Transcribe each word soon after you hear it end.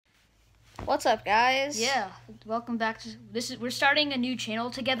What's up, guys? Yeah, welcome back to we're starting a new channel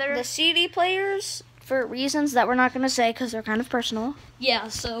together. The CD players, for reasons that we're not going to say because they're kind of personal. Yeah,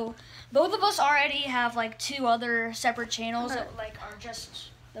 so both of us already have like two other separate channels that are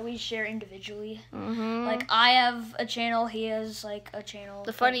just that we share individually. Mm-hmm. Like I have a channel, he has like a channel.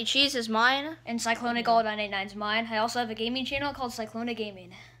 The Funny Cheese is mine. And Cyclonic All 989 is mine. I also have a gaming channel called Cyclonic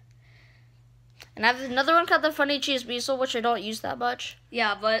Gaming. And I have another one called the Funny Cheese Weasel, which I don't use that much.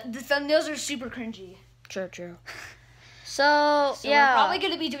 Yeah, but the thumbnails are super cringy. True. So yeah. We're probably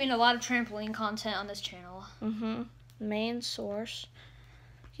going to be doing a lot of trampoline content on this channel. Main source.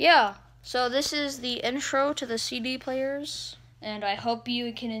 Yeah. So this is the intro to the CD players. And I hope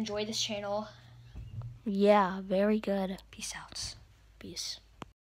you can enjoy this channel. Yeah, very good. Peace out. Peace.